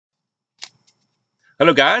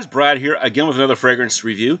Hello guys, Brad here again with another fragrance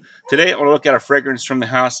review. Today I want to look at a fragrance from the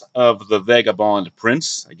house of the Vagabond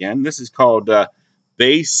Prince. Again, this is called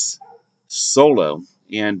Base Solo,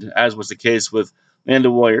 and as was the case with Land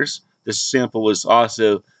of Warriors, this sample was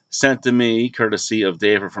also sent to me courtesy of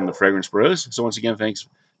David from the Fragrance Bros. So once again, thanks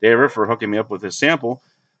David for hooking me up with this sample.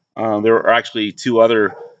 There are actually two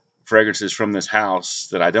other fragrances from this house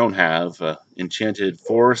that I don't have. Enchanted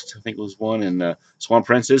Forest, I think was one, and Swan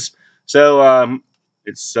Princess. So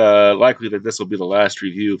it's likely that this will be the last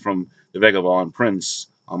review from the Vagabond Prince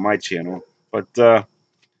on my channel. But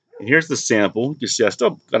here's the sample. You can see I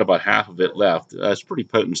still got about half of it left. It's pretty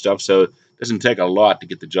potent stuff, so it doesn't take a lot to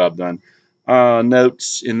get the job done.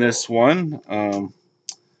 Notes in this one.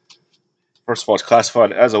 First of all, it's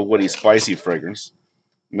classified as a woody, spicy fragrance.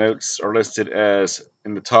 Notes are listed as,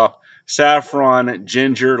 in the top, saffron,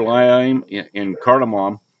 ginger, lime, and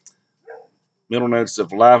cardamom. Middle notes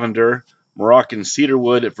of lavender, Moroccan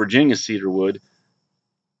cedarwood, Virginia cedarwood,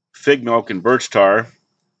 fig milk, and birch tar.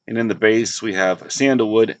 And in the base, we have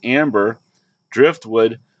sandalwood, amber,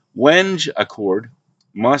 driftwood, wenge accord,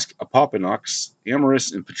 musk, apopanox,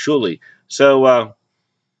 amyris, and patchouli. So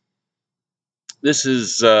this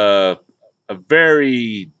is a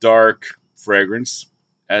very dark fragrance,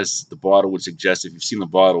 as the bottle would suggest. If you've seen the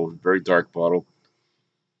bottle, very dark bottle.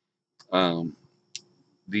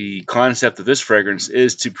 The concept of this fragrance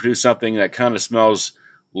is to produce something that kind of smells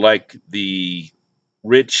like the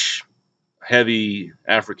rich, heavy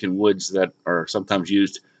African woods that are sometimes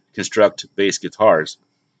used to construct bass guitars.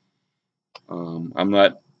 I'm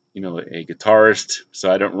not, a guitarist, so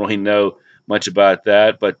I don't really know much about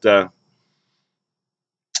that, but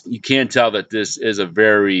you can tell that this is a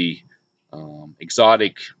very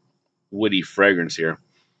exotic, woody fragrance here.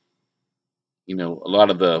 A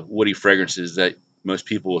lot of the woody fragrances that most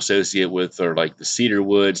people associate with are like the cedar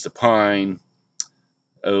woods, the pine,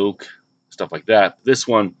 oak, stuff like that. This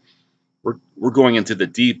one, we're going into the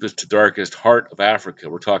deepest, darkest heart of Africa.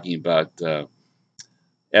 We're talking about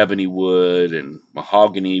ebony wood and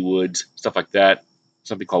mahogany woods, stuff like that.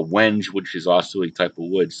 Something called wenge, which is also a type of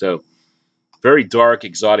wood. So very dark,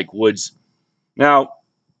 exotic woods. Now,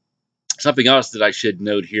 something else that I should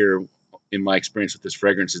note here in my experience with this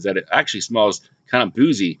fragrance is that it actually smells kind of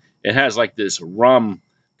boozy. It has like this rum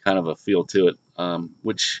kind of a feel to it,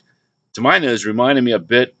 which to my nose reminded me a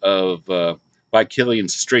bit of by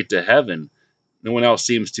Killian's Straight to Heaven. No one else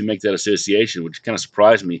seems to make that association, which kind of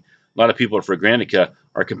surprised me. A lot of people at Fragrantica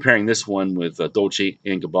are comparing this one with Dolce &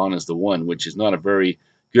 Gabbana's The One, which is not a very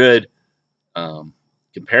good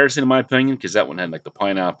comparison in my opinion, because that one had like the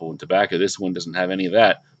pineapple and tobacco. This one doesn't have any of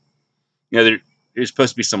that. There's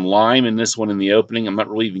supposed to be some lime in this one in the opening. I'm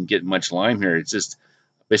not really even getting much lime here. It's just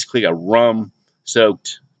basically a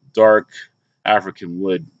rum-soaked, dark African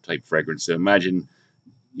wood type fragrance. So imagine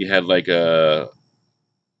you had like a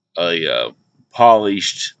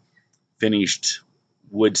polished, finished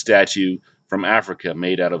wood statue from Africa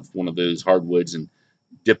made out of one of those hardwoods and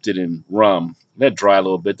dipped it in rum. Let it dry a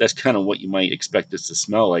little bit. That's kind of what you might expect this to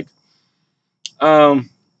smell like.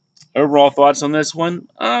 Overall thoughts on this one?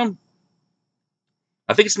 I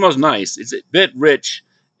think it smells nice. It's a bit rich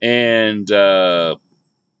and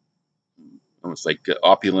almost like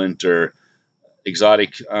opulent or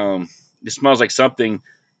exotic. It smells like something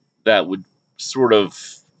that would sort of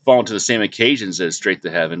fall into the same occasions as Straight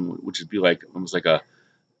to Heaven, which would be like almost like a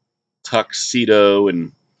tuxedo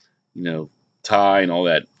and tie and all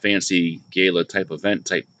that fancy gala type event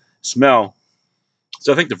type smell.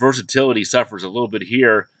 So I think the versatility suffers a little bit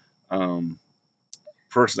here.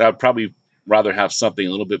 First, I would probably rather have something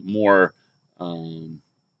a little bit more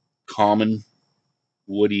common,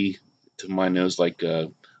 woody to my nose, like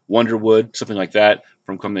Wonderwood, something like that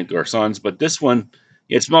from Comme des Garçons. But this one,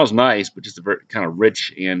 it smells nice, but just a very kind of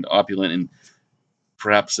rich and opulent and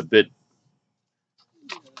perhaps a bit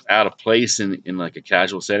out of place in like a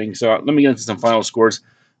casual setting. So let me get into some final scores.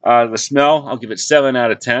 The smell, I'll give it 7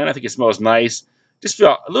 out of 10. I think it smells nice. Just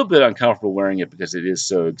feel a little bit uncomfortable wearing it because it is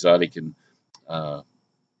so exotic and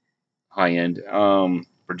high-end.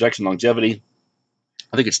 Projection longevity,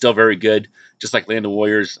 I think it's still very good, just like Land of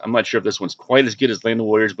Warriors. I'm not sure if this one's quite as good as Land of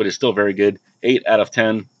Warriors, but it's still very good. 8 out of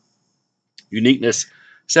 10. Uniqueness,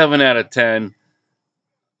 7 out of 10,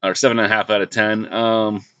 or 7.5 out of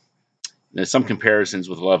 10. There's some comparisons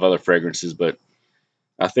with a lot of other fragrances, but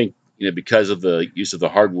I think because of the use of the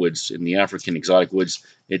hardwoods in the African exotic woods,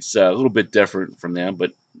 it's a little bit different from them,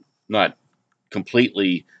 but not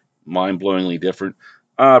completely mind-blowingly different.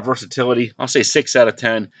 Versatility, I'll say 6 out of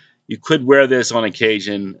 10. You could wear this on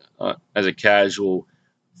occasion as a casual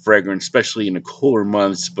fragrance, especially in the cooler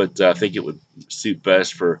months, but I think it would suit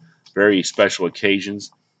best for very special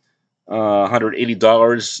occasions.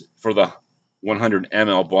 $180 for the 100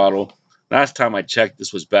 ml bottle. Last time I checked,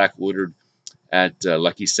 this was back ordered at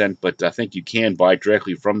Lucky Cent, but I think you can buy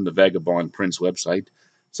directly from the Vagabond Prince website.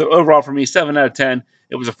 So overall, for me, 7 out of 10.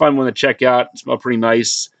 It was a fun one to check out. It smelled pretty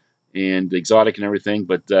nice and exotic and everything,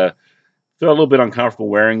 but feel a little bit uncomfortable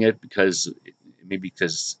wearing it because maybe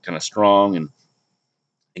because it's kind of strong and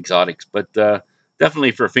exotics. But definitely,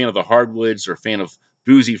 if you're a fan of the hardwoods or a fan of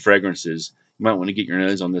boozy fragrances, you might want to get your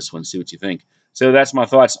nose on this one, see what you think. So that's my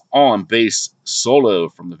thoughts on Base Solo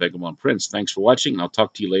from the Vagabond Prince. Thanks for watching, and I'll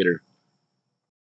talk to you later.